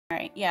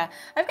Right, yeah.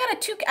 I've got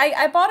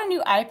I bought a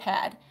new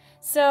iPad.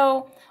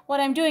 So what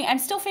I'm doing, I'm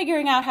still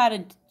figuring out how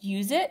to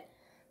use it,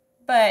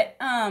 but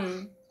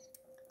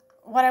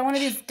what I want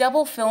to do is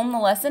double film the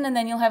lesson and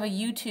then you'll have a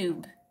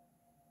YouTube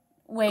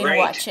way to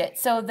watch it.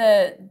 So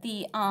the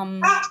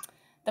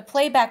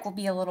playback will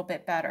be a little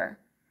bit better.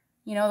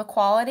 You know, the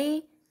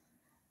quality.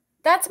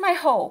 That's my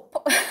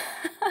hope.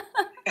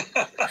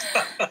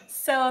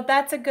 So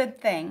that's a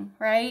good thing,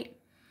 right?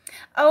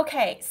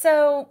 Okay,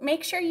 so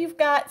make sure you've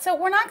got, so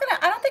we're not gonna,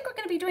 I don't think we're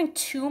gonna be doing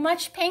too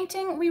much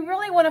painting. We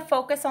really want to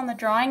focus on the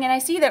drawing, and I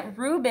see that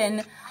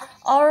Ruben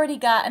already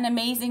got an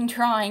amazing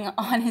drawing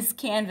on his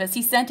canvas.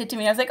 He sent it to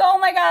me. I was like, oh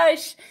my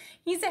gosh,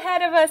 he's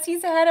ahead of us,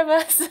 he's ahead of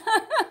us.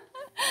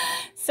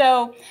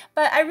 So,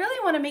 but I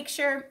really want to make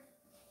sure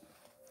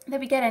that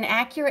we get an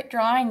accurate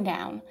drawing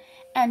down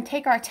and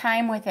take our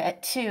time with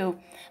it too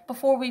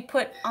before we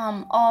put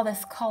all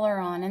this color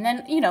on. And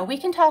then, you know, we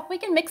can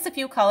mix a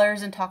few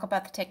colors and talk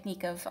about the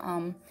technique of,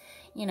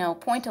 you know,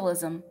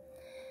 pointillism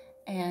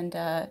and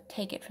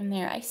take it from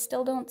there. I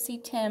still don't see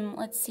Tim.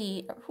 Let's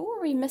see, who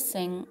are we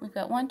missing? We've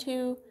got 1,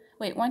 2,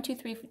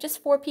 3,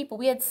 just 4 people.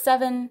 We had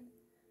 7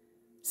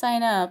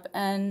 sign up,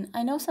 and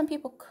I know some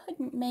people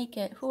couldn't make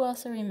it. Who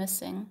else are we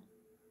missing?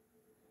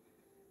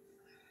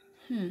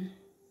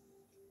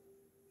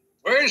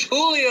 Where's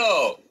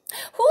Julio?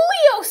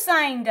 Julio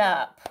signed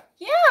up.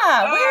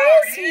 Yeah,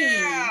 where is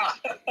he?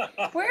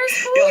 Where's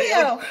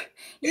Julio?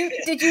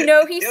 Did you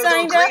know he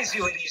signed up? He'll go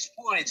crazy with these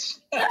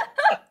points.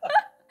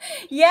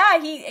 Yeah,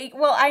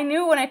 well, I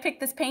knew when I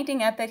picked this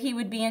painting up that he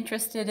would be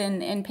interested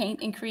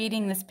in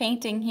creating this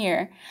painting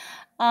here.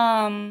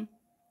 I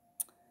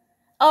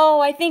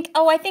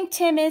think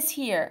Tim is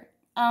here.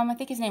 I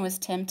think his name was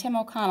Tim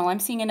O'Connell. I'm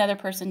seeing another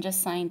person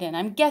just signed in.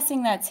 I'm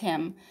guessing that's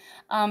him,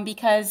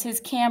 because his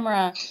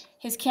camera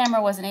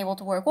wasn't able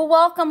to work. Well,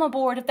 welcome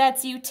aboard if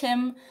that's you,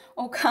 Tim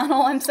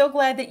O'Connell. I'm so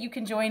glad that you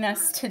can join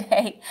us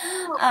today.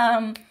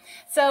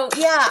 So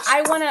yeah,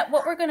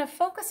 what we're gonna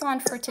focus on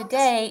for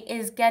today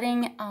is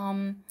getting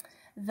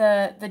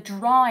the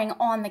drawing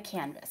on the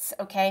canvas,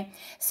 okay?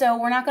 So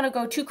we're not going to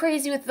go too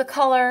crazy with the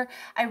color.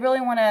 I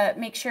really want to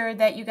make sure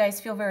that you guys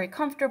feel very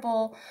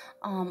comfortable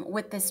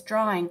with this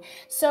drawing.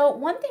 So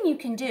one thing you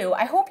can do,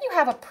 I hope you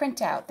have a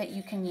printout that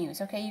you can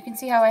use, okay? You can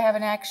see how I have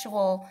an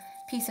actual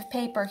piece of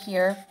paper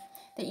here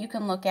that you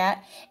can look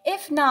at.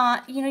 If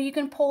not, you know, you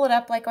can pull it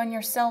up like on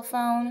your cell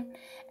phone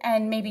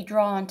and maybe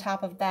draw on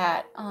top of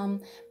that.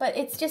 But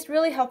it's just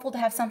really helpful to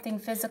have something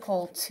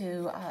physical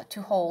to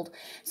hold.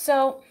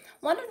 So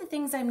one of the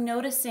things I'm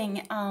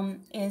noticing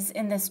is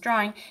in this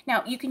drawing,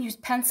 now you can use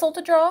pencil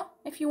to draw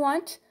if you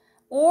want,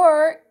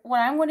 or what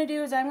I'm going to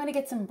do is I'm going to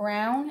get some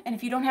brown, and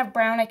if you don't have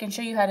brown, I can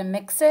show you how to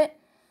mix it,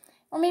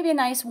 or maybe a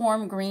nice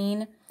warm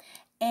green,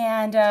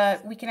 and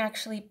we can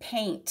actually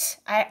paint.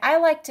 I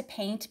like to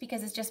paint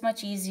because it's just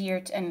much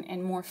easier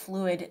and more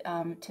fluid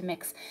to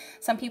mix.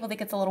 Some people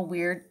think it's a little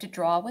weird to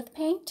draw with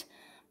paint,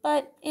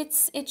 but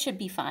it should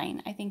be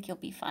fine. I think you'll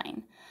be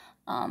fine.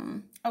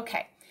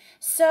 Okay,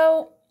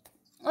 so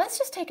let's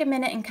just take a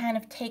minute and kind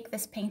of take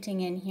this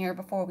painting in here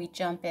before we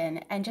jump in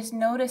and just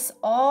notice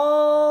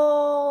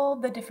all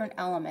the different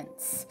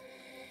elements.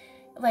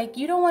 Like,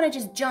 you don't want to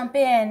just jump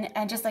in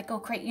and just like go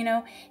crazy, you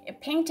know.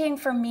 Painting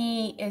for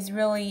me is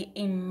really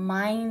a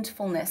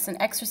mindfulness,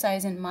 an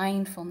exercise in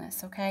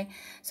mindfulness, okay?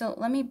 So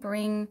let me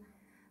bring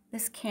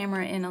this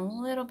camera in a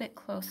little bit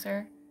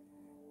closer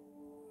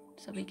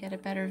so we get a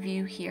better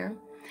view here.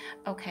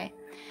 Okay,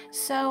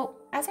 so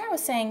as I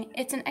was saying,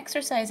 it's an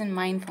exercise in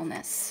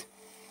mindfulness.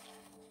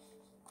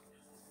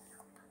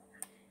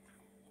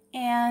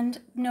 And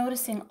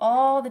noticing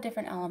all the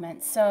different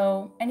elements,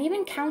 so, and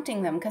even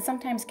counting them, because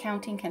sometimes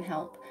counting can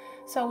help.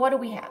 So what do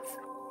we have?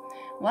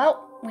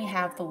 Well, we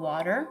have the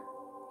water,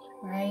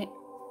 right?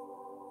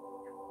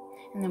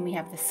 And then we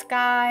have the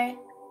sky.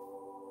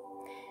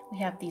 We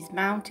have these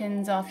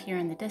mountains off here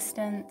in the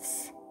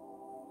distance.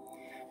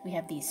 We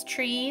have these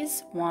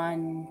trees,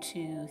 1,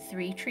 2,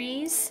 3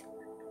 trees.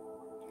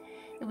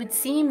 It would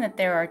seem that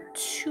there are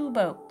 2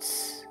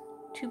 boats.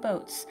 2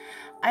 boats.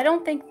 I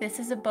don't think this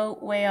is a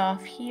boat way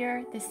off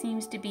here. This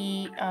seems to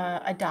be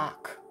a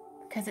dock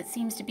because it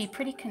seems to be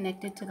pretty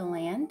connected to the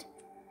land.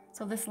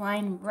 So this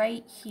line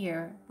right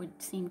here would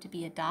seem to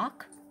be a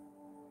dock.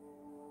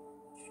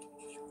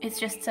 It's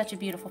just such a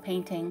beautiful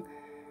painting.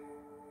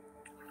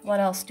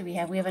 What else do we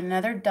have? We have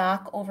another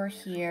dock over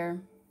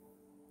here.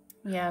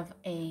 We have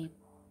a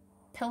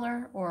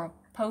pillar or a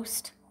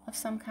post of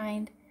some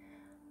kind.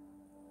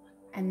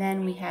 And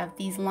then we have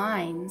these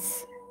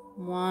lines.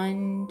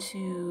 1,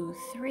 2,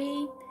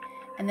 3,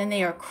 and then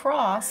they are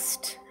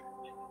crossed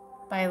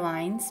by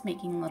lines,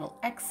 making little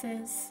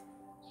X's.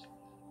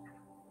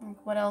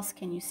 What else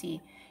can you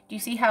see? Do you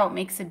see how it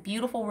makes a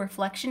beautiful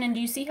reflection? And do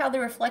you see how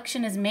the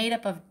reflection is made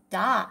up of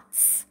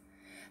dots?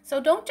 So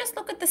don't just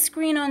look at the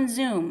screen on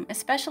Zoom,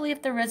 especially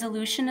if the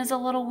resolution is a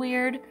little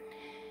weird.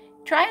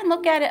 Try and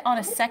look at it on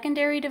a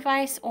secondary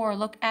device, or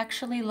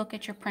actually look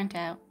at your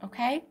printout,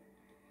 okay?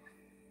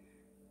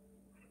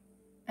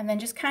 And then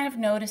just kind of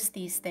notice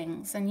these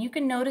things. And you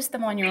can notice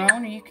them on your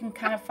own, or you can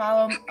kind of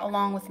follow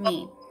along with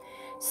me.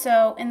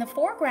 So in the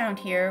foreground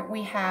here,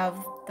 we have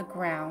the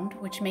ground,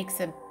 which makes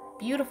a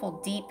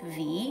beautiful deep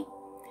V.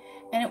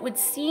 And it would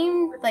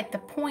seem like the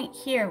point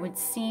here would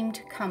seem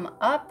to come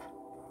up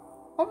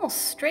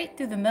almost straight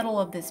through the middle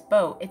of this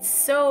boat. It's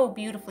so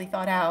beautifully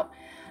thought out.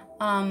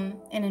 And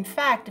in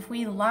fact, if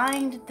we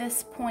lined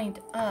this point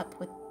up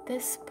with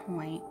this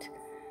point,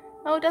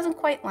 oh, it doesn't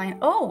quite line.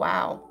 Oh,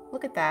 wow.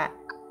 Look at that.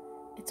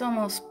 It's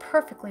almost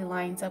perfectly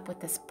lines up with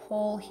this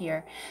pole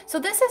here. So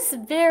this is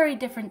very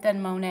different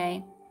than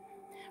Monet,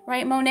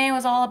 right? Monet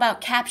was all about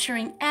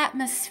capturing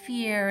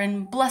atmosphere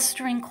and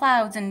blustering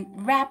clouds and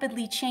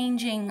rapidly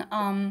changing,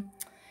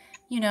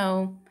 you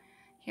know,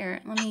 here,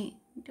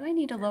 do I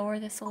need to lower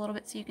this a little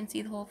bit so you can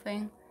see the whole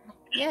thing?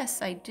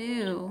 Yes, I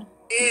do.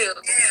 There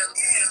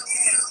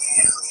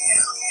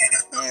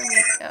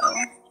we go.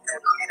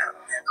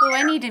 Oh,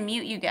 I need to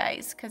mute you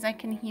guys because I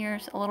can hear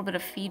a little bit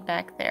of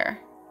feedback there.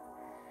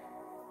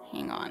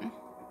 Hang on.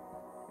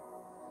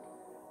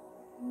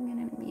 I'm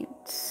gonna mute.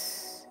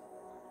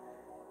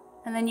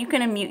 And then you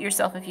can unmute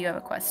yourself if you have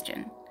a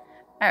question.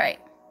 All right.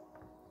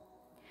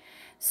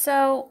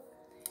 So,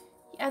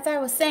 as I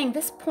was saying,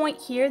 this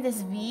point here,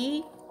 this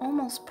V,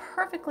 almost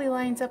perfectly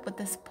lines up with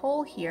this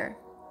pole here.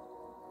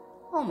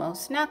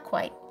 Almost, not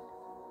quite.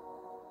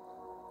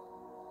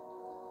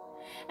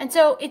 And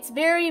so it's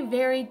very,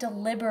 very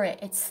deliberate.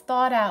 It's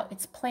thought out,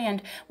 it's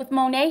planned. With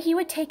Monet, he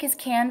would take his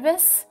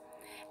canvas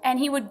and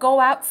he would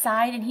go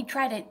outside and he'd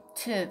try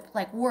to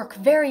like work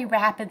very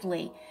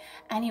rapidly.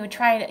 And he would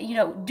try to, you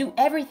know, do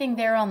everything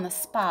there on the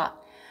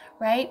spot,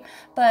 right?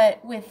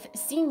 But with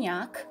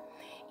Signac,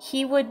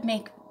 he would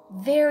make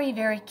very,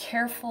 very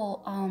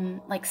careful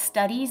like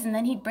studies, and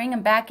then he'd bring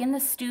them back in the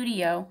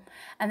studio,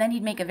 and then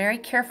he'd make a very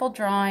careful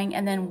drawing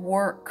and then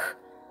work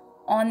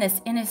on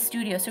this in his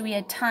studio. So we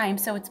had time,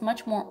 so it's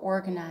much more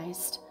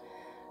organized,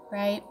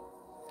 right?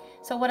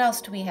 So what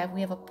else do we have?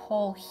 We have a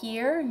pole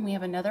here, and we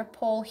have another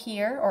pole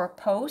here, or a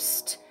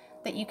post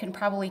that you can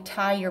probably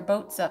tie your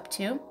boats up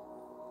to.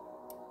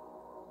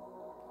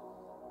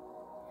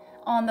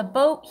 On the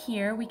boat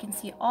here, we can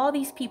see all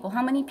these people.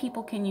 How many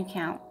people can you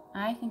count?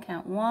 I can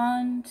count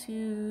 1,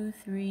 2,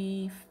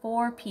 3,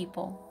 4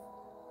 people.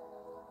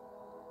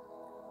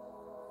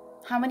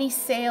 How many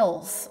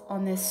sails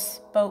on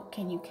this boat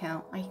can you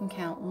count? I can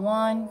count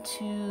 1,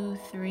 2,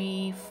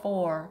 3,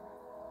 4.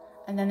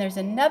 And then there's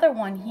another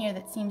one here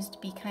that seems to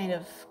be kind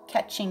of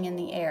catching in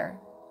the air.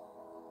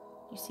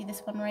 You see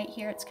this one right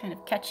here? It's kind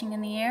of catching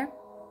in the air.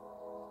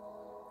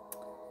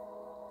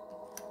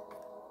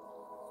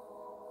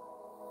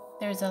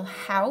 There's a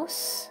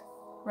house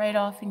right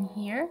off in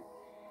here.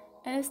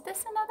 And is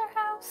this another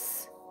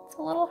house? It's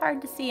a little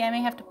hard to see. I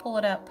may have to pull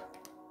it up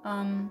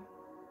on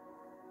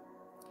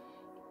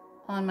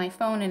my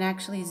phone and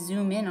actually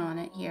zoom in on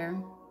it here.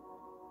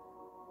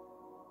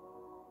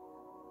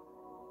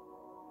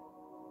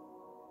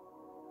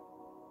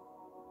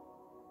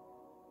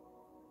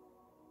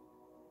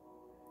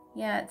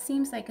 Yeah, it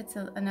seems like it's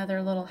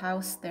another little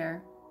house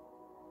there.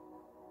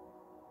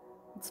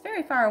 It's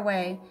very far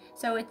away,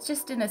 so it's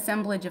just an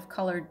assemblage of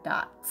colored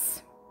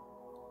dots.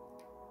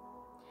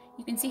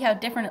 You can see how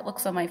different it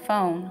looks on my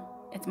phone.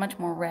 It's much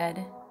more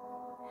red.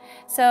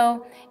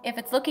 So if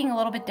it's looking a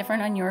little bit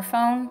different on your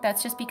phone,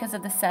 that's just because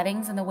of the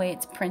settings and the way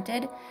it's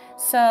printed.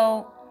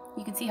 So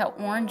you can see how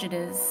orange it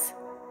is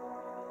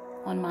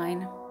on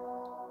mine.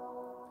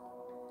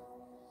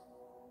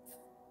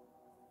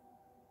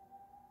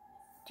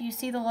 Do you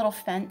see the little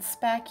fence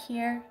back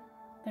here?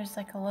 There's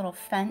like a little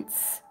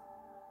fence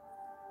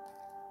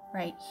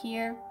right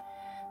here.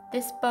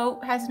 This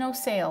boat has no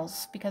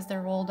sails because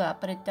they're rolled up,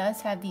 but it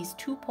does have these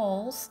 2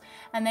 poles.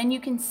 And then you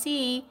can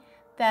see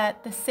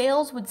that the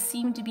sails would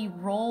seem to be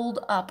rolled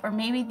up, or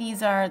maybe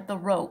these are the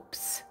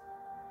ropes.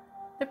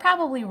 They're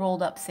probably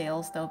rolled up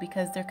sails though,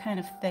 because they're kind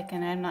of thick,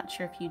 and I'm not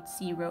sure if you'd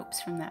see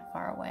ropes from that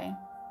far away.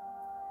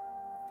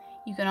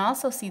 You can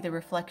also see the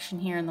reflection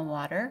here in the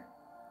water,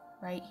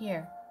 right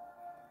here.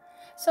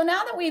 So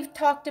now that we've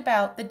talked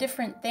about the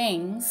different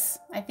things,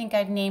 I think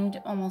I've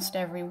named almost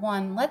every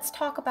one. Let's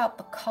talk about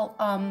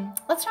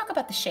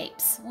the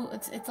shapes.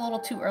 It's a little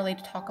too early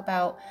to talk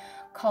about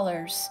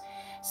colors.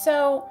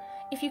 So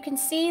if you can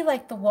see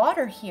like the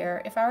water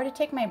here, if I were to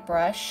take my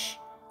brush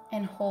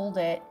and hold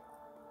it,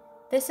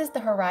 this is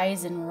the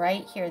horizon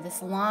right here,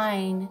 this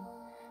line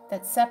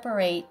that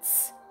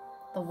separates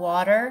the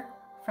water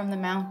from the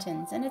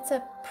mountains. And it's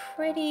a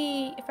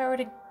pretty, if I were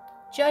to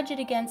judge it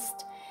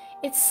against,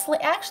 it's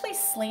actually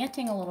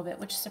slanting a little bit,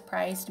 which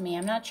surprised me.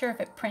 I'm not sure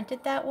if it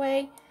printed that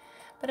way,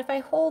 but if I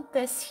hold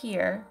this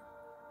here,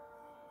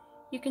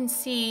 you can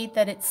see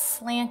that it's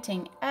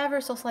slanting ever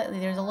so slightly.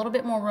 There's a little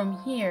bit more room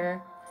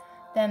here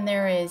than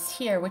there is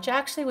here, which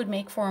actually would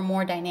make for a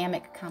more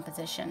dynamic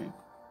composition.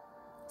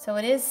 So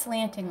it is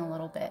slanting a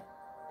little bit.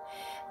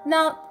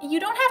 Now, you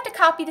don't have to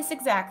copy this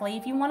exactly.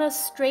 If you want to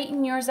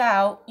straighten yours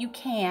out, you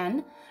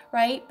can,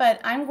 right? But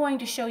I'm going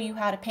to show you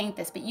how to paint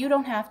this, but you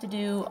don't have to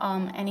do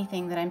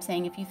anything that I'm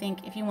saying if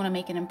you want to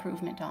make an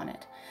improvement on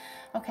it.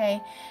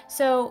 Okay,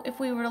 so if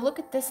we were to look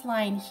at this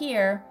line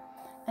here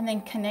and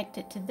then connect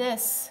it to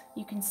this,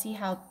 you can see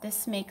how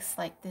this makes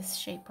like this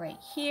shape right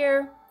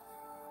here.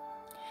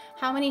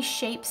 How many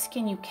shapes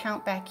can you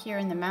count back here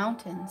in the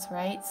mountains,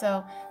 right?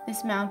 So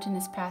this mountain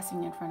is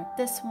passing in front of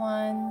this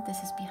one.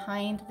 This is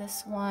behind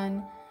this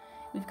one.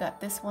 We've got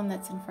this one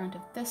that's in front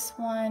of this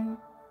one.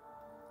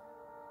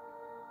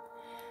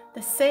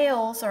 The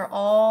sails are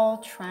all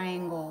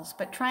triangles,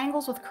 but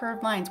triangles with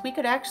curved lines. We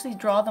could actually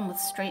draw them with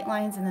straight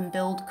lines and then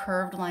build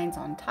curved lines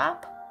on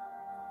top.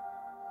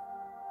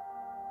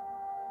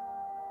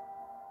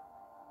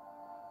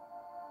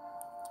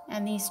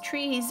 And these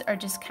trees are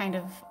just kind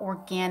of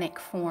organic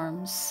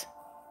forms.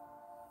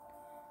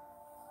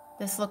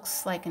 This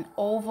looks like an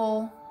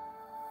oval,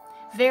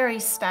 very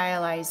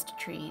stylized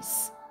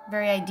trees,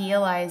 very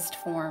idealized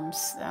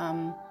forms.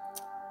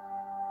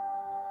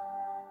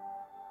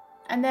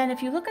 And then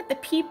if you look at the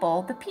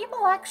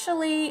people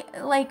actually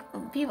like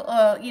people,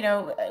 you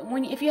know,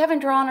 if you haven't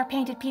drawn or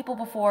painted people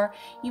before,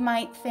 you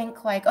might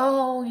think like,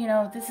 oh, you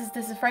know, this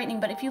is frightening.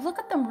 But if you look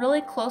at them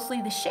really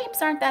closely, the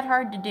shapes aren't that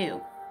hard to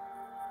do.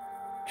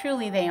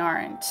 Truly, they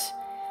aren't.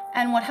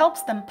 And what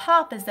helps them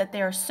pop is that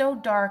they are so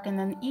dark, and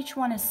then each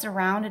one is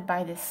surrounded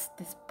by this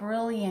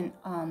brilliant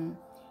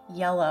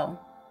yellow.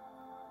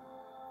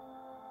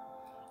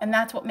 And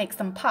that's what makes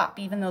them pop,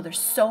 even though they're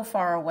so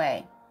far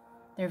away.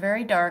 They're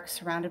very dark,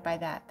 surrounded by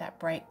that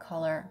bright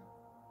color.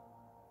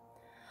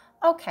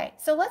 Okay,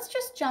 so let's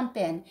just jump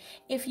in.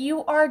 If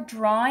you are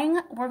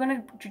drawing, we're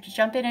going to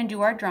jump in and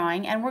do our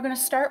drawing, and we're going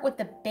to start with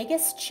the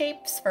biggest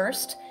shapes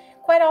first.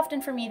 Quite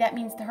often for me, that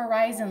means the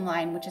horizon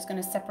line, which is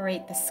going to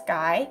separate the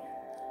sky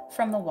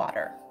from the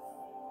water.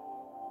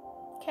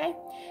 Okay,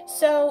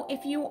 so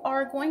if you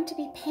are going to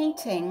be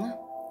painting,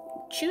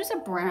 choose a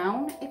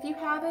brown if you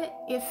have it.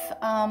 If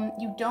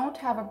you don't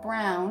have a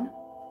brown,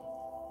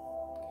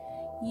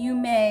 you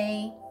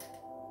may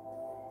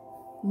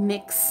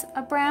mix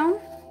a brown,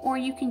 or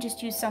you can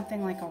just use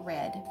something like a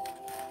red.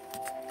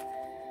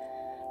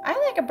 I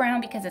like a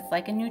brown because it's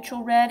like a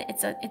neutral red.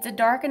 It's a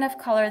dark enough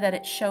color that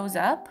it shows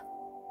up,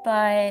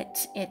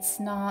 but it's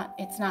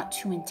not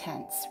too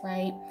intense,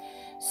 right?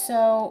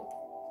 So,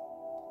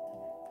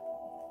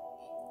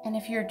 and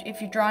if you're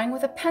drawing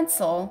with a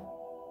pencil,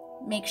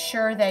 make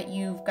sure that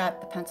you've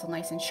got the pencil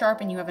nice and sharp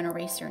and you have an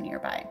eraser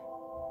nearby.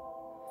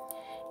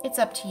 It's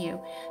up to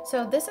you.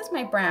 So this is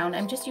my brown.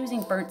 I'm just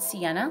using burnt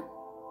sienna.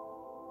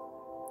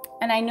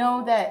 And I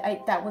know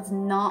that that was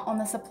not on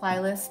the supply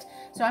list,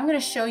 so I'm going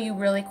to show you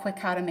really quick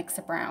how to mix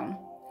a brown.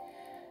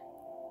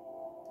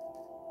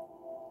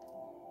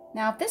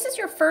 Now, if this is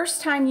your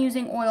first time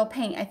using oil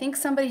paint, I think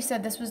somebody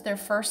said this was their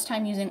first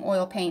time using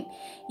oil paint,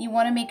 you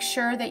want to make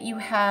sure that you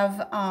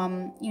have,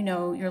 you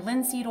know, your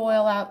linseed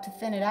oil out to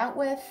thin it out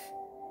with.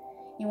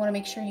 You want to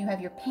make sure you have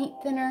your paint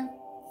thinner.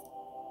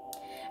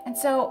 And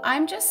so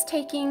I'm just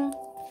taking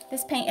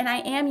this paint, and I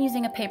am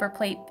using a paper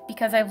plate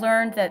because I've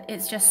learned that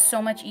it's just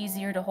so much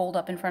easier to hold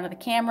up in front of the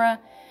camera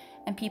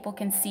and people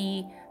can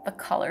see the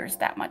colors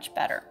that much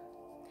better.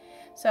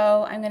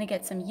 So I'm going to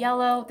get some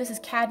yellow. This is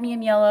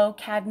cadmium yellow,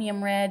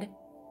 cadmium red,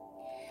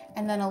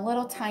 and then a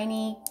little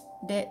tiny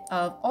bit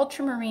of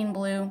ultramarine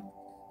blue.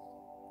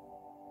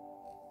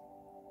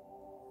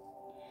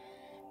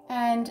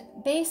 And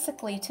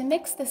basically, to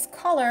mix this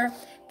color,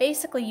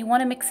 basically you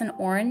want to mix an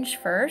orange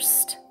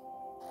first.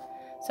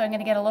 So I'm going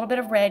to get a little bit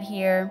of red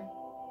here.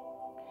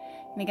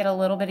 I'm going to get a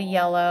little bit of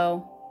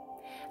yellow.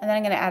 And then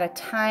I'm going to add a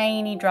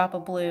tiny drop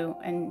of blue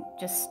and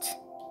just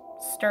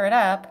stir it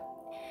up.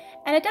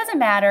 And it doesn't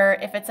matter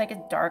if it's like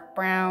a dark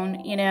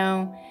brown, you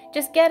know,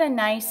 just get a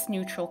nice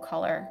neutral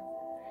color.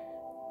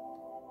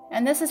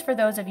 And this is for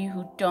those of you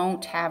who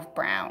don't have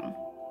brown,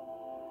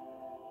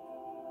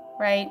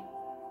 right?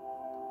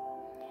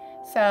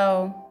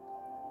 So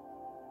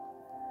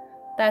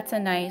that's a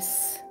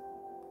nice,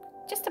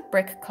 just a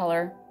brick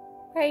color.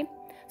 Right?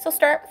 So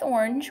start with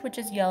orange, which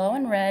is yellow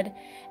and red,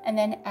 and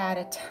then add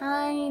a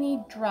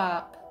tiny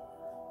drop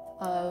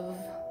of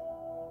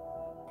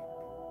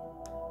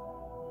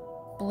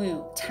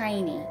blue,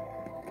 tiny.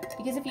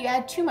 Because if you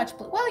add too much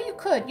blue, well, you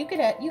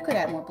could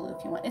add more blue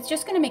if you want. It's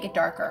just going to make it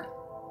darker.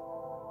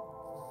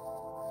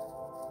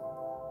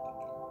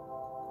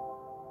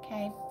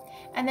 Okay.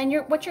 And then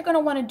what you're going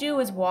to want to do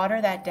is water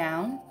that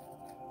down.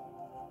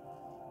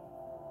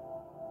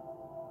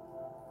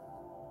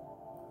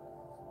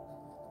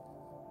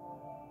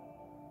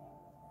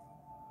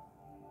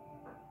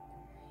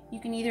 You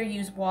can either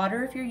use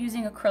water if you're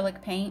using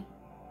acrylic paint,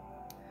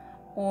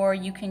 or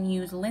you can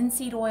use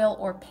linseed oil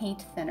or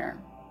paint thinner.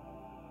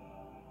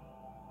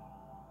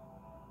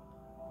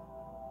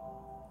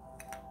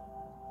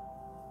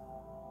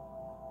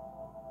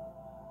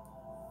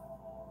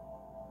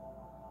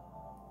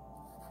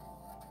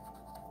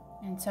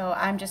 And so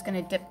I'm just going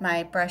to dip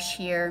my brush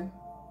here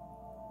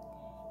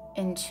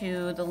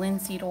into the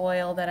linseed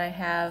oil that I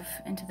have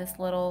into this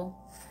little,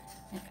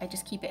 I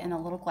just keep it in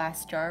a little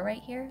glass jar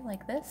right here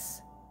like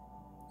this.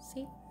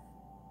 See?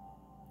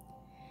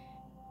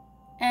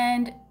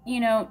 And you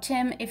know,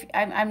 Tim, if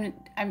I'm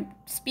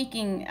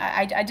speaking,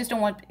 I just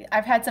don't want.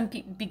 I've had some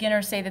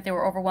beginners say that they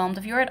were overwhelmed.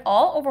 If you're at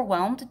all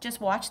overwhelmed,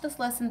 just watch this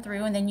lesson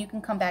through, and then you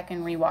can come back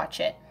and rewatch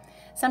it.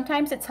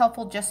 Sometimes it's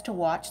helpful just to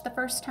watch the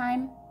first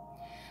time.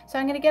 So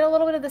I'm going to get a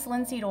little bit of this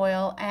linseed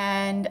oil,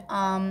 and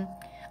I'm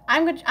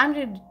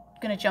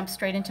gonna jump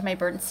straight into my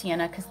burnt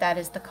sienna because that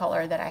is the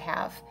color that I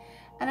have,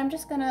 and I'm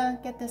just gonna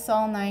get this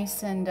all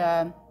nice and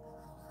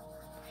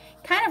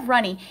kind of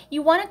runny.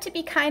 You want it to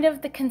be kind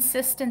of the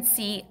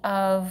consistency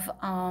of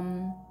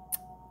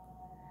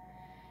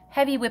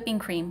heavy whipping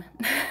cream.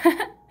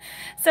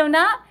 So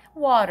not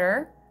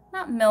water,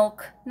 not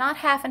milk, not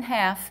half and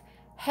half,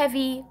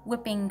 heavy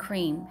whipping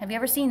cream. Have you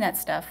ever seen that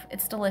stuff?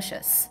 It's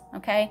delicious,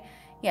 okay?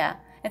 Yeah,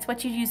 it's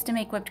what you use to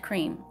make whipped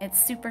cream.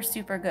 It's super,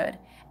 super good.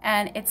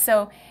 And it's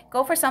so,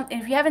 go for something,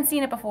 if you haven't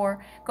seen it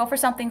before, go for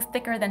something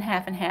thicker than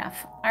half and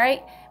half, all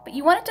right? But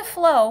you want it to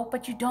flow,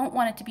 but you don't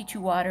want it to be too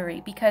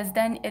watery because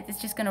then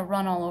it's just gonna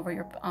run all over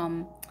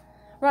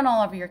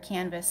your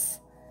canvas.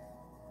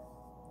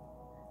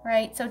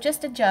 Right, so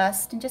just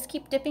adjust and just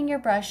keep dipping your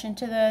brush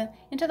into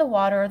the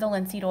water or the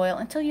linseed oil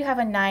until you have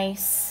a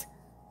nice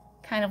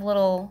kind of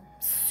little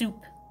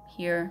soup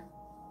here.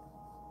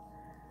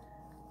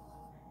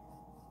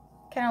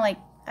 Kind of like,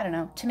 I don't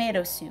know,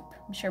 tomato soup.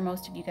 I'm sure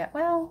most of you got,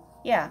 well,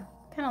 yeah,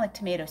 kind of like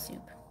tomato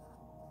soup.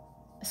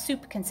 A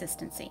soup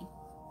consistency.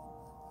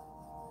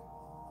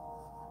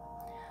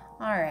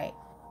 All right.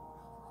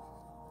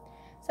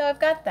 So I've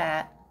got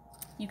that.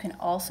 You can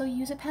also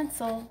use a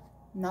pencil.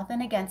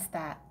 Nothing against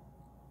that.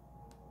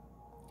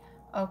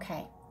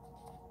 Okay.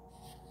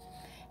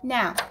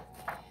 Now,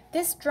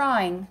 this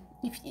drawing,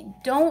 if you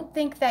don't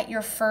think that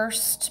your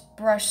first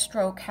brush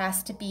stroke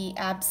has to be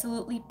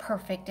absolutely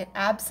perfect, it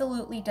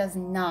absolutely does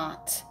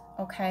not,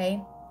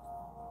 okay?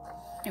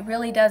 It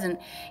really doesn't.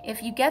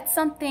 If you get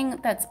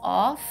something that's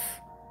off,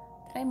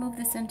 did I move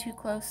this in too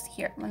close?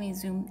 Here, let me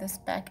zoom this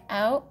back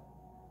out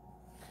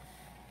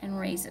and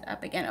raise it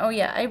up again. Oh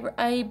yeah,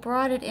 I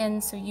brought it in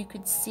so you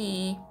could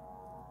see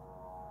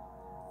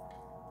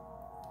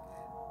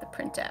the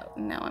printout.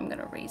 Now I'm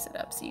gonna raise it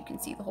up so you can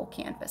see the whole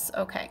canvas.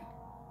 Okay.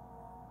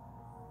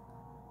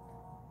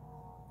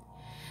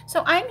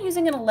 So I'm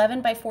using an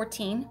 11 by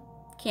 14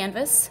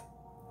 canvas.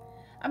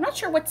 I'm not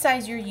sure what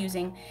size you're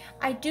using.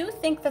 I do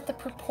think that the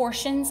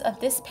proportions of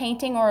this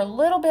painting are a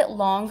little bit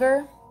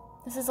longer.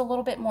 This is a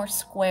little bit more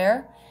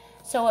square,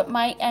 so it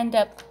might end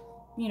up,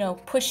 you know,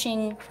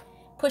 pushing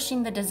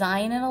the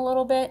design in a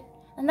little bit,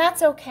 and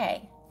that's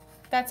okay.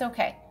 That's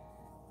okay.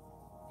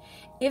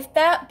 If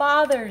that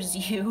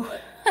bothers you,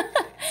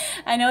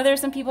 I know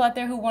there's some people out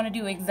there who want to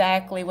do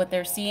exactly what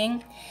they're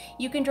seeing.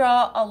 You can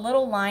draw a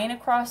little line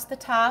across the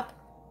top,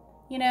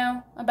 you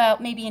know,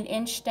 about maybe an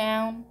inch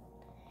down,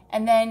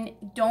 and then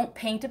don't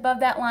paint above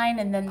that line,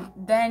 and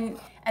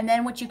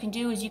then what you can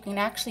do is you can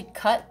actually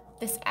cut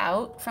this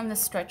out from the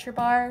stretcher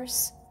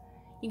bars.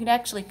 You can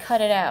actually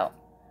cut it out,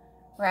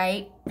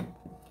 right?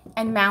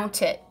 And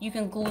mount it. You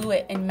can glue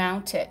it and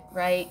mount it,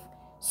 right?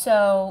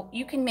 So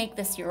you can make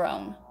this your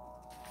own.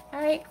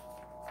 All right.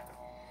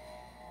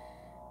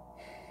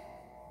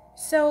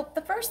 So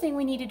the first thing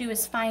we need to do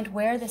is find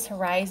where this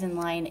horizon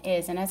line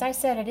is. And as I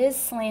said, it is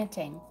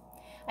slanting.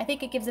 I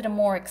think it gives it a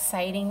more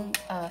exciting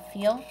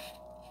feel.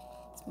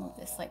 Let's move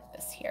this like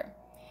this here.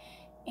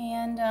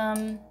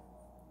 And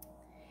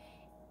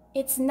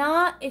it's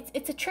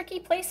a tricky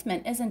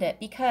placement, isn't it?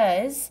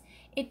 Because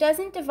it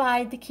doesn't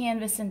divide the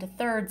canvas into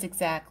thirds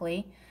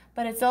exactly,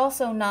 but it's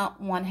also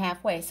not one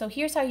halfway. So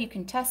here's how you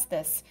can test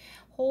this.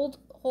 Hold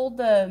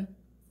the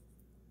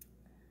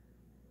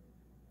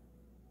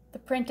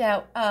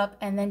printout up,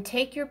 and then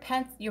take your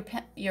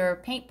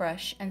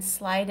paintbrush and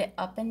slide it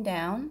up and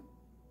down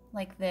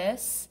like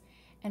this,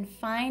 and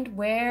find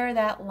where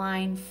that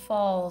line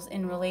falls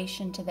in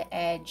relation to the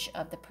edge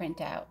of the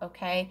printout,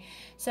 okay?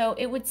 So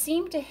it would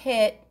seem to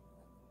hit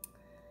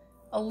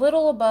a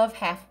little above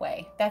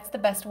halfway. That's the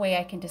best way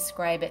I can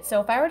describe it. So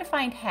if I were to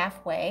find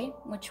halfway,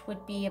 which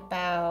would be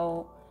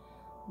about,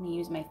 let me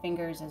use my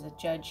fingers as a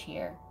judge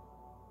here,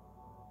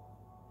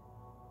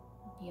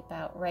 be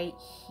about right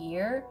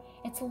here.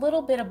 It's a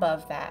little bit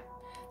above that.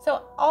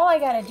 So all I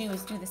gotta do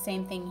is do the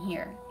same thing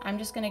here. I'm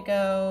just gonna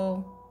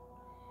go,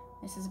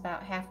 this is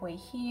about halfway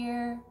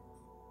here,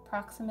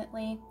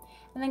 approximately,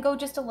 and then go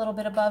just a little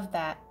bit above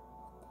that.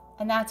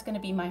 And that's gonna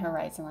be my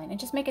horizon line. And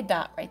just make a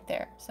dot right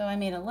there. So I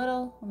made a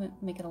little, let me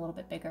make it a little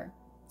bit bigger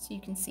so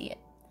you can see it.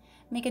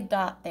 Make a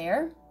dot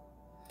there.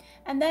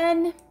 And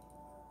then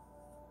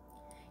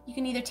you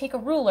can either take a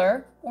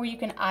ruler or you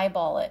can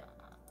eyeball it.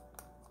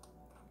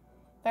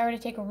 If I were to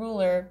take a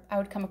ruler, I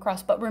would come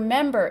across, but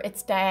remember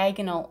it's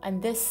diagonal,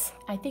 and this,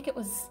 I think it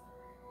was,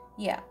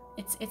 yeah,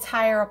 it's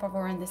higher up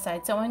over on this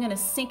side. So I'm gonna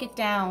sink it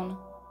down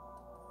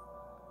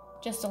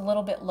just a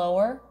little bit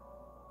lower.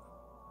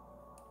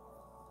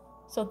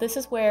 So this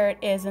is where it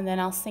is, and then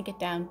I'll sink it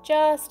down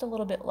just a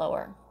little bit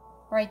lower,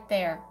 right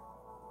there.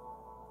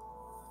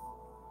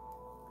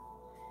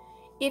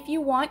 If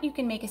you want, you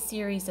can make a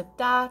series of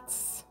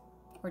dots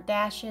or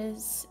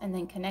dashes and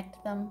then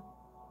connect them.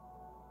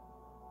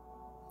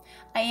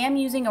 I am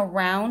using a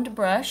round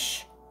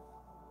brush.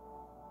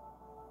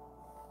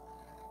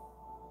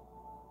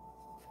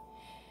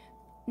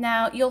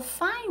 Now, you'll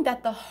find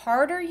that the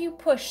harder you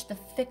push, the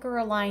thicker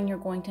a line you're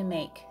going to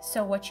make.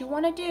 So what you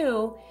want to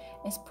do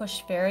is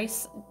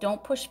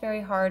don't push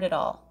very hard at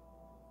all,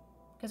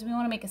 because we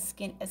want to make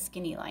a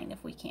skinny line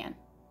if we can.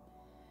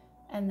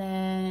 And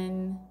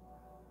then,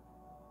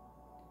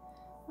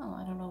 oh,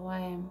 I don't know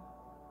why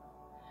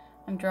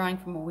I'm drawing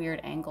from a weird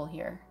angle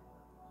here.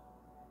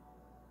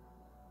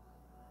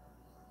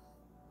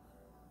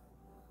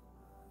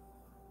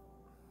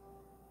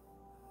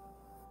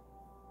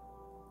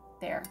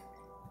 There.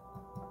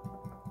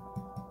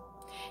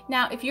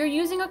 Now, if you're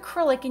using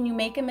acrylic and you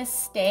make a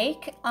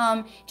mistake,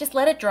 just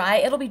let it dry.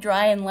 It'll be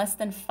dry in less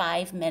than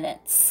 5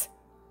 minutes.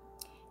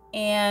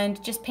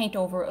 And just paint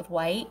over it with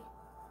white.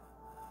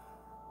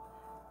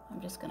 I'm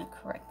just going to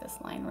correct this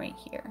line right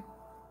here.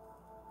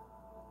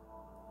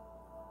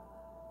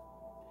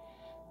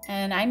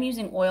 And I'm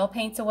using oil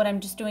paint, so what I'm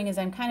just doing is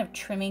I'm kind of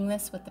trimming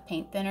this with the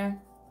paint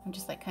thinner. I'm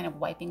just like kind of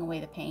wiping away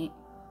the paint.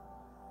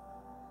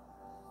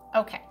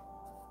 Okay.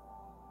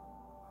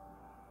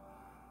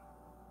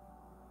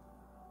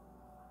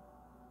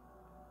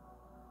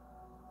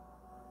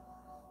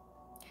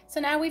 So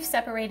now we've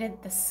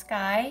separated the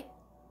sky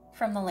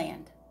from the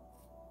land.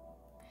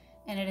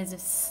 And it is a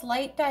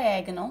slight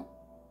diagonal.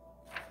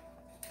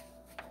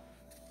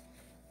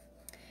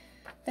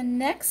 The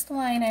next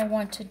line I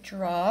want to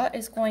draw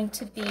is going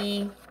to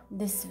be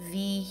this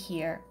V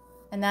here.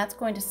 And that's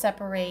going to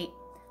separate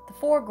the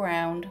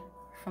foreground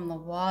from the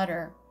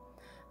water.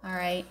 All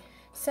right,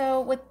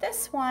 so with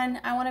this one,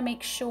 I want to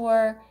make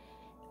sure,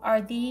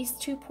 are these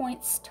 2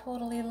 points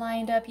totally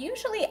lined up?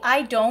 Usually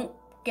I don't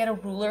get a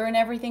ruler and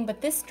everything, but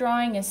this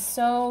drawing is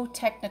so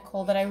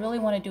technical that I really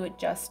want to do it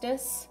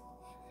justice.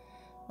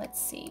 Let's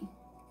see.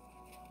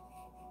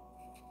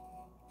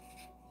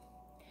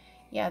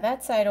 Yeah,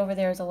 that side over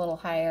there is a little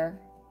higher.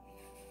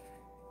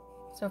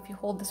 So if you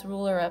hold this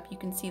ruler up, you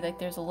can see like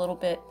there's a little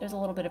bit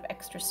of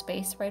extra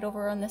space right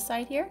over on this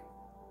side here.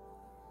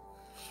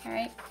 All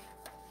right.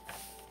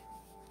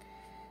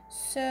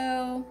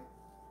 So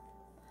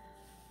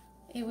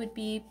it would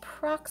be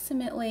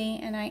approximately,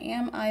 and I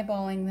am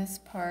eyeballing this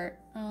part,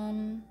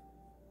 about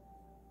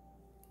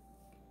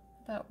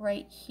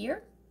right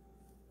here.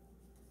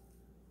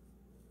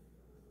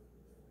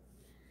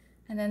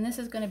 And then this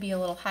is going to be a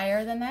little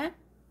higher than that.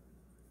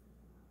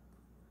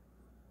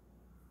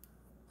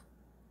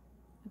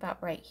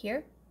 About right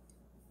here.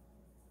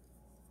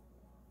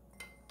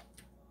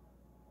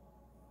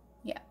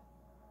 Yeah.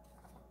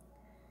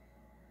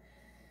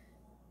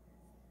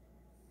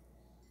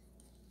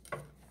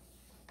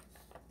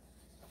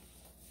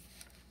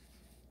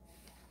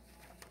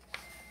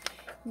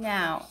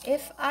 Now,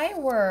 if I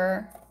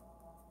were...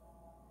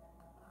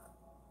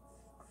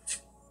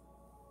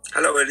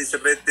 Hello,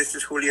 Elizabeth. This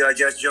is Julio. I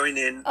just joined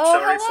in. Oh,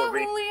 Sorry hello, for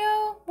being...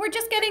 Julio. We're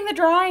just getting the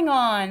drawing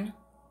on.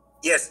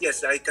 Yes,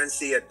 I can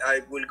see it.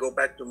 I will go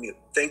back to mute.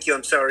 Thank you.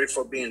 I'm sorry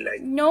for being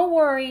late. No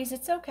worries.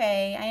 It's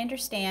okay. I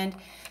understand.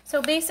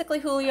 So basically,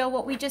 Julio,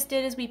 what we just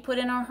did is we put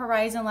in our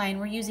horizon line.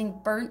 We're using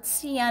burnt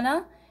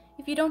sienna.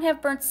 If you don't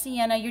have burnt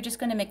sienna, you're just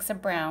going to mix a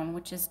brown,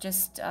 which is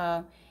just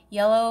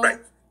yellow. Right.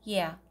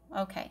 Yeah.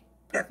 Okay.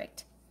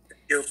 Perfect. Yeah.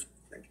 Thank you.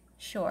 Thank you.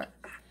 Sure.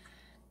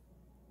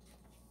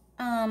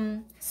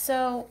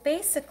 So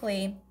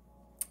basically,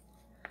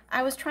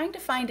 I was trying to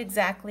find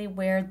exactly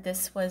where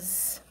this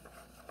was,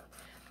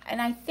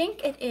 and I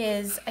think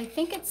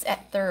it's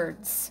at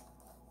thirds.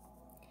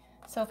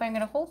 So if I'm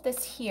going to hold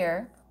this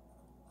here,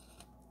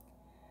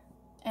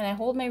 and I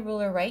hold my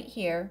ruler right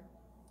here,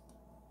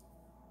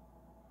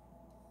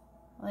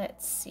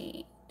 let's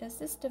see, does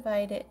this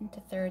divide it into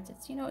thirds?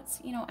 I'm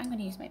going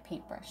to use my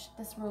paintbrush.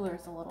 This ruler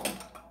is a little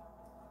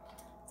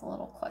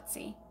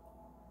klutzy.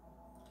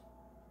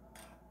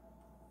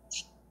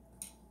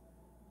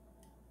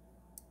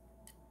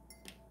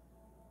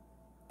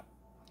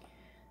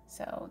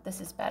 So this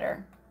is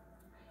better.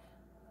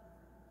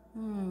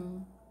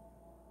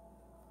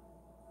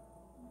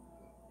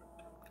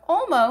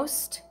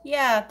 Almost.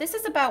 Yeah, this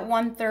is about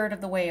 1/3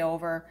 of the way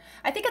over.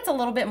 I think it's a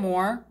little bit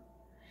more.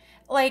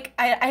 Like,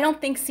 I don't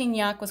think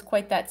Signac was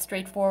quite that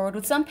straightforward.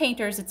 With some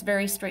painters, it's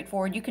very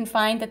straightforward. You can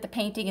find that the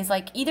painting is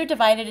like either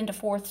divided into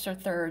fourths or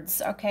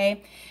thirds,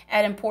 okay,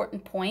 at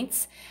important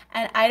points.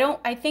 And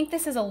I think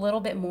this is a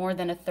little bit more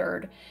than a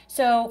third.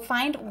 So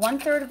find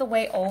 1/3 of the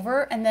way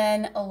over and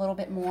then a little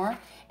bit more.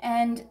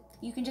 And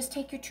you can just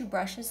take your two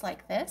brushes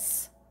like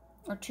this,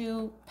 or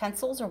two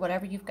pencils or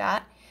whatever you've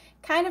got,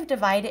 kind of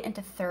divide it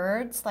into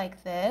thirds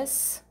like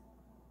this.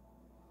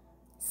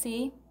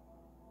 See?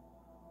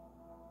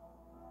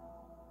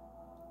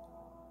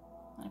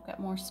 I've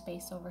got more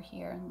space over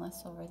here and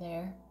less over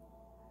there,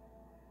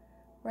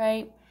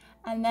 right?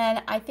 And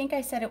then I think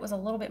I said it was a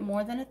little bit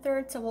more than a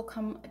third, so we'll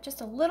come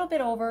just a little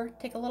bit over,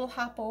 take a little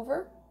hop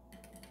over,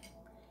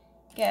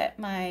 get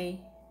my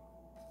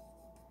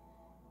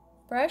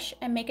brush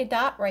and make a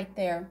dot right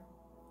there.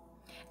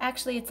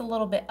 Actually, it's a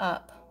little bit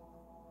up,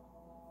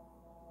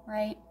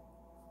 right?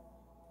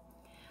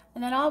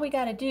 And then all we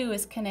got to do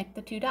is connect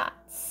the two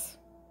dots.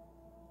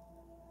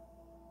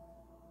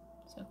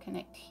 So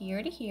connect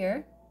here to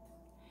here,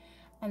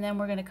 and then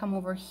we're going to come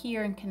over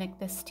here and connect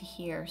this to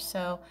here.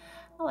 So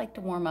I like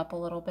to warm up a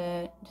little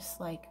bit, just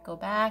like go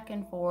back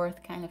and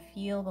forth, kind of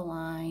feel the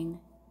line,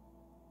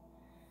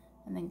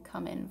 and then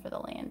come in for the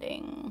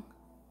landing.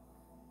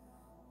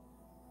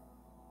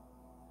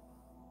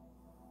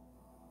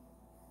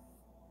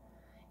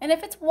 And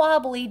if it's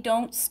wobbly,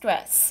 don't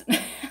stress,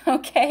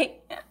 okay?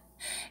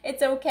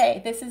 It's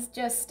okay. This is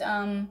just,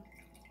 all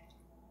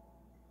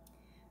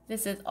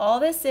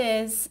this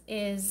is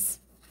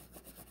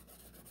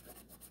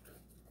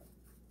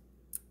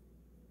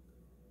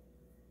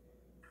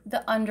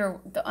the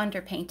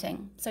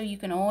underpainting. So you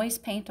can always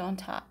paint on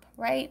top,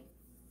 right?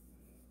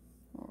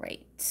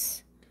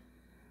 Right.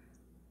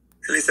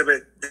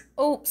 Elizabeth.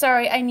 Oh,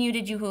 sorry, I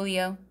muted you,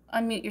 Julio.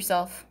 Unmute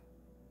yourself.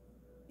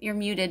 You're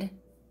muted.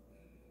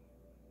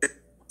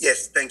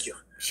 Yes, thank you.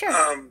 Sure.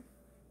 I'm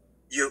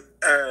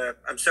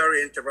sorry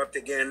to interrupt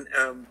again.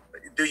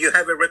 Do you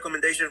have a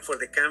recommendation for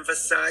the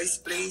canvas size,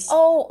 please?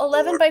 Oh,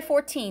 11 by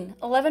 14.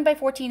 11 by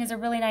 14 is a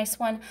really nice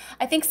one.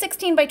 I think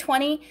 16 by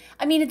 20,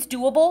 I mean, it's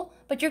doable,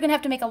 but you're going to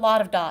have to make a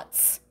lot of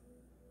dots.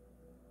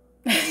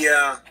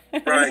 Yeah,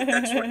 right.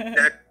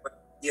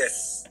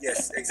 Yes,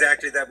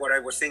 exactly that what I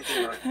was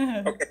thinking of.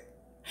 Okay,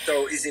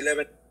 so is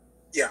 11,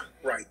 yeah,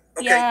 right.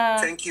 Okay, yeah,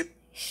 thank you.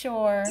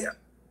 Sure. Yeah.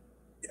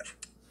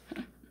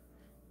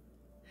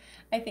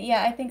 I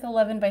think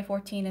 11 by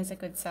 14 is a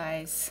good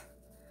size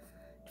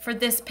for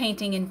this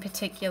painting in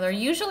particular.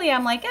 Usually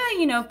I'm like,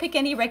 you know, pick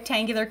any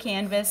rectangular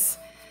canvas,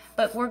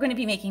 but we're going to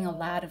be making a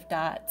lot of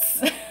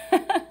dots.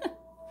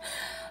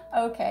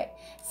 Okay,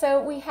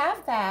 so we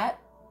have that.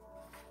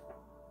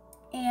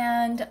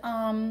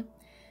 And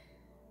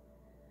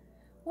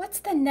what's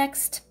the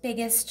next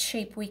biggest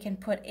shape we can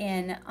put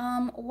in?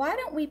 Why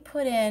don't we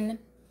put in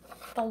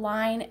the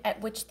line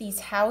at which these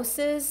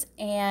houses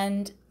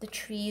and the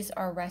trees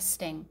are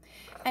resting.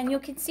 And you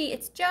can see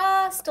it's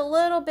just a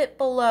little bit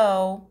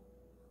below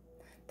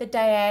the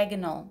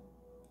diagonal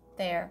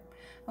there.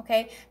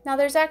 Okay, now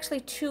there's actually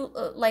two,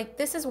 like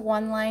this is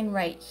one line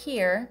right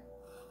here.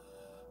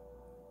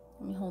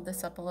 Let me hold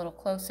this up a little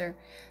closer.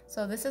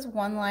 So this is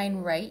one line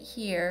right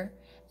here,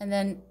 and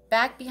then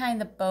back behind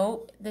the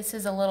boat, this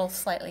is a little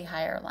slightly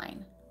higher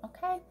line.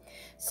 Okay,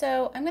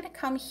 so I'm going to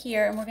come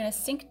here and we're going to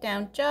sink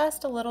down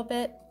just a little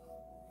bit.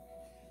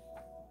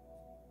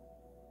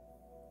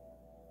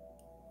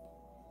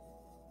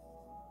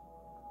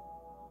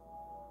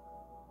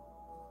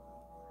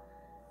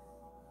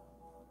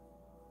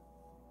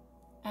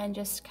 And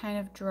just kind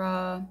of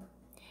draw.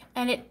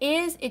 And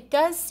it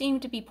does seem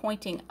to be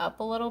pointing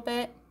up a little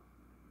bit.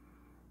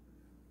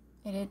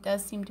 And it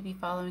does seem to be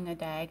following a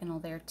diagonal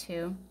there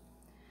too.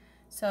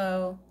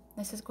 So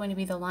this is going to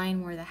be the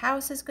line where the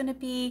house is going to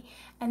be.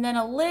 And then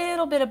a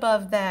little bit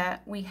above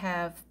that, we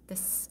have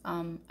this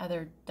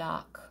other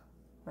dock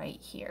right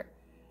here.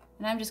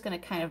 And I'm just going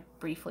to kind of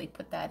briefly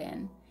put that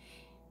in.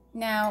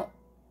 Now,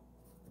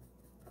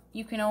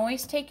 you can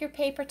always take your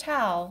paper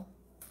towel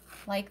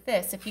like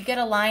this. If you get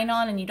a line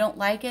on and you don't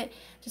like it,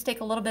 just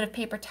take a little bit of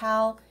paper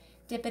towel,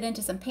 dip it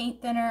into some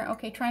paint thinner.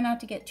 Okay, try not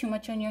to get too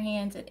much on your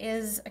hands. It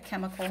is a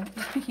chemical,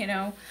 you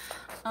know.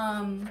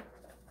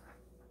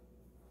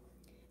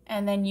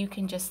 And then you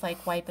can just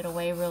like wipe it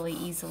away really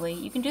easily.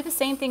 You can do the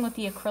same thing with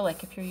the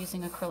acrylic if you're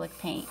using acrylic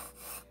paint.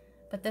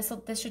 But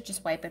this should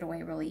just wipe it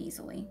away really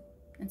easily.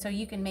 And so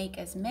you can make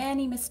as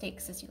many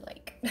mistakes as you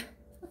like.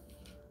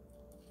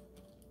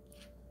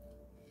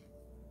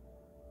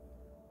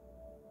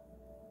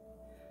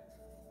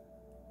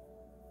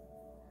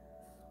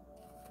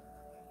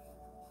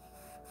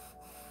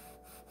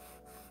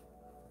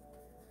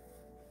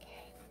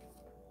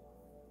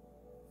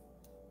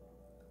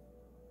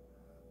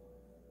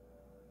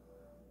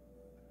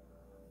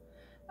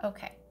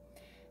 Okay,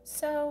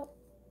 so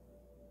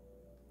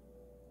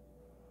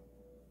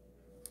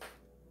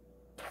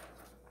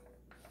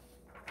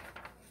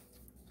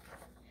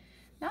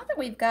now that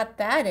we've got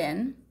that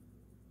in,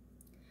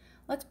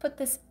 let's put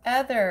this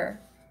other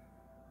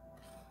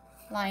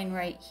line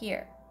right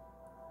here.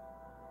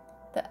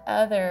 The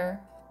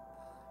other,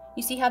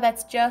 you see how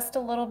that's just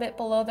a little bit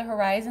below the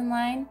horizon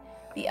line?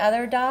 The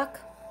other dock.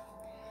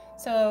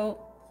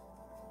 So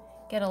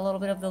get a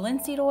little bit of the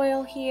linseed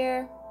oil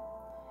here.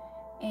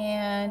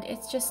 And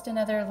it's just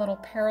another little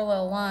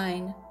parallel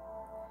line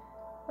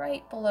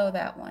right below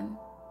that one.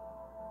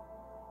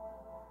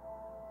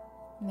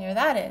 And there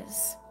that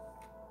is.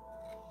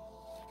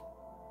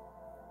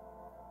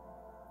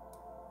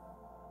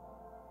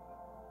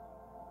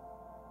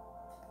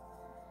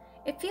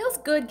 It feels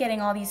good getting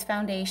all these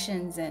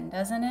foundations in,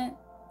 doesn't it?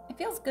 It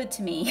feels good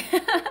to me.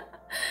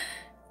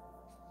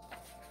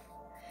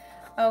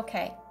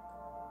 Okay.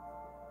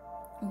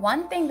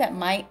 One thing that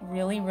might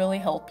really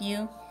help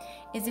you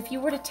is if you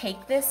were to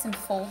take this and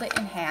fold it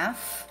in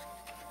half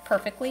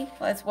perfectly,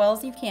 as well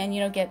as you can, you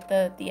know, get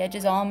the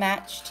edges all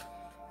matched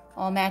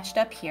all matched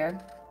up here,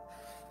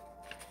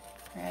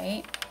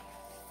 right?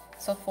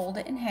 So fold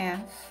it in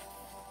half.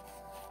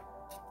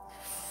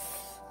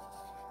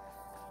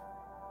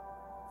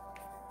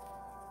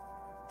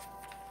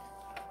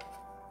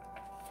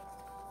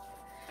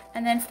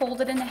 And then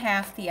fold it in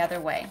half the other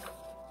way.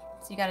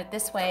 So you got it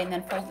this way and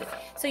then fold it.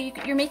 So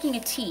you're making a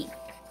T.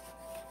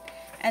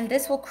 And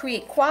this will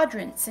create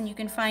quadrants, and you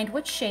can find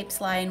which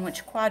shapes lie in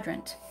which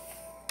quadrant.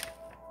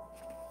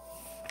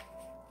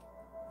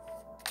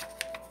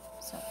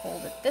 So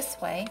fold it this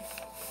way.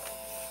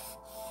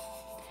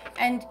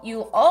 And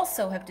you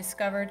also have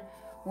discovered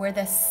where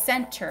the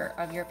center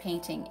of your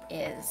painting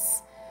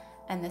is.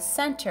 And the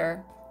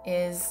center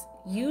is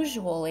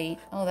usually,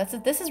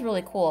 this is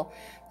really cool.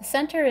 The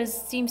center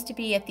seems to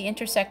be at the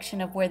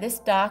intersection of where this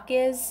dock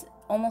is,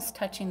 almost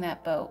touching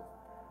that boat.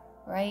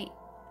 Right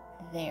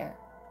there.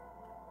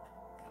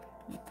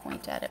 Let me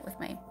point at it with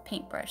my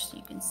paintbrush so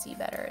you can see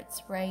better.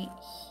 It's right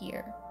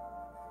here.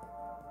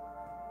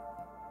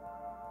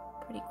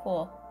 Pretty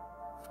cool.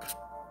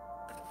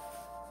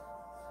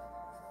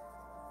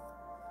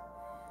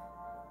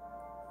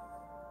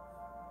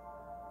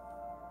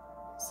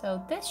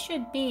 So this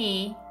should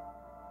be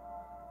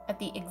at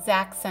the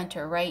exact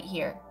center right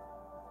here.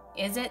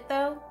 Is it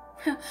though?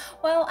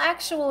 Well,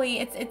 actually,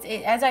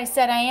 as I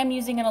said, I am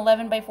using an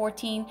 11 by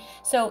 14,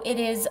 so it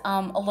is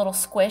a little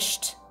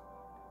squished.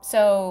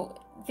 So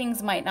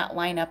things might not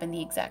line up in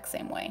the exact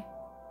same way.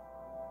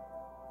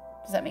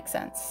 Does that make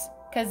sense?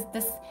 Because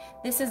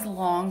this is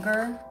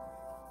longer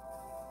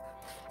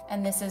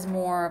and this is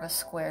more of a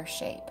square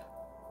shape.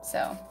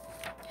 So,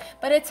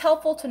 but it's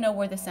helpful to know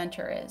where the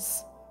center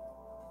is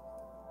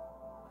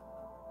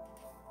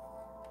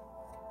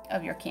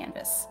of your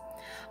canvas.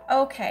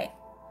 Okay.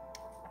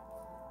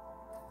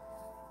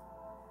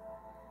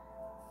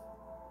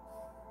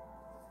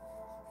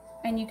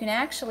 And you can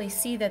actually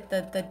see that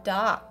the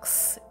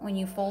docks, when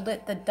you fold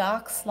it, the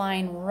docks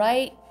line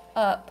right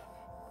up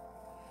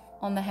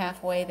on the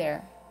halfway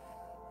there.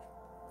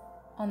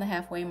 On the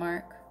halfway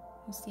mark.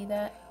 You see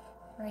that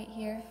right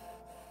here?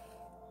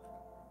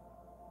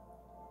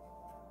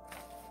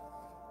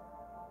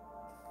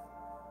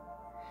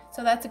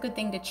 So that's a good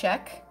thing to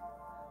check.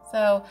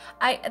 So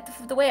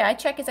the way I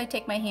check is I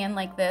take my hand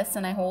like this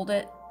and I hold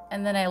it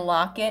and then I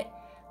lock it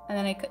and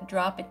then I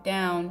drop it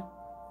down,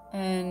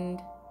 and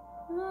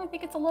I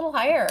think it's a little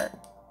higher.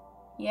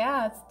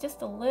 Yeah, it's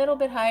just a little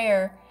bit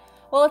higher.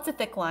 Well, it's a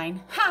thick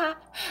line. Ha!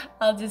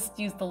 I'll just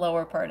use the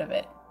lower part of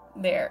it.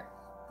 There.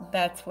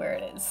 That's where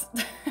it is.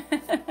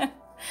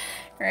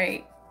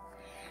 Right.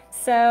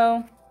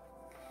 So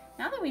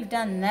now that we've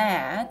done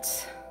that,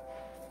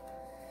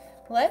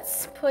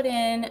 let's put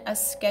in a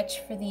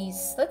sketch for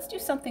these. Let's do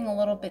something a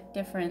little bit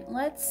different. I'm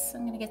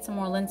going to get some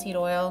more linseed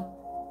oil.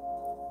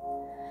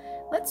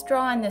 Let's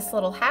draw in this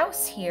little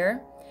house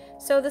here.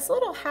 So this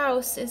little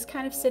house is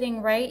kind of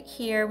sitting right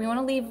here. We want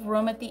to leave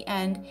room at the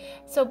end.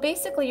 So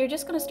basically you're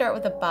just going to start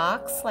with a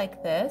box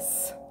like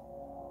this.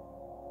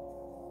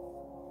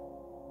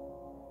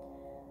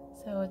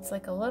 So it's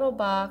like a little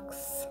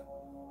box.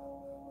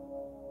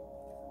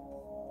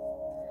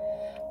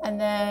 And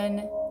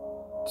then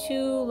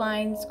 2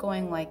 lines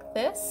going like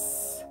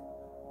this.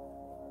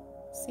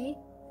 See?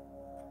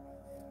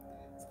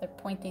 So they're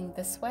pointing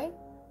this way,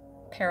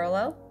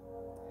 parallel.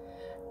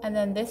 And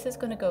then this is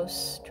going to go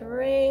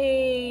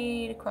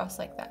straight across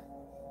like that.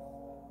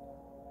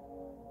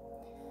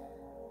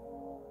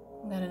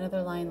 We've got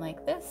another line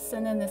like this,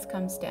 and then this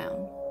comes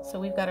down. So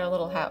we've got our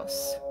little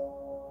house.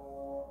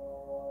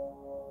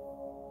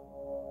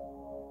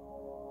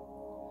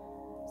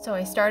 So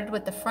I started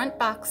with the front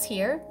box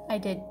here. I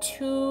did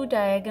 2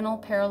 diagonal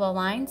parallel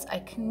lines. I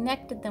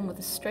connected them with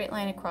a straight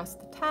line across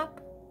the top.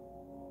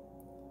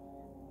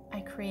 I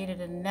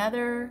created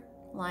another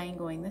line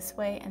going this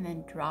way and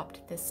then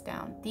dropped this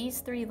down. These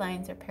 3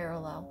 lines are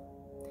parallel.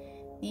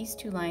 These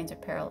 2 lines are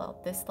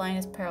parallel. This line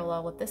is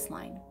parallel with this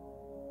line.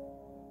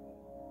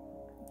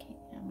 Okay,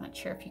 I'm not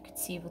sure if you could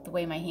see with the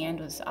way my hand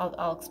was.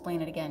 I'll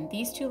explain it again.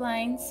 These 2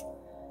 lines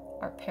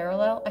are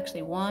parallel.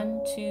 Actually, 1,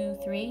 2,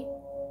 3.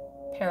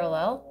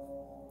 Parallel,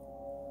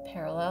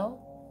 parallel,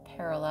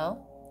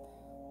 parallel,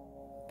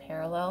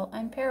 parallel,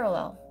 and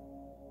parallel.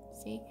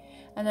 See?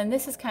 And then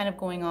this is kind of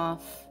going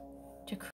off to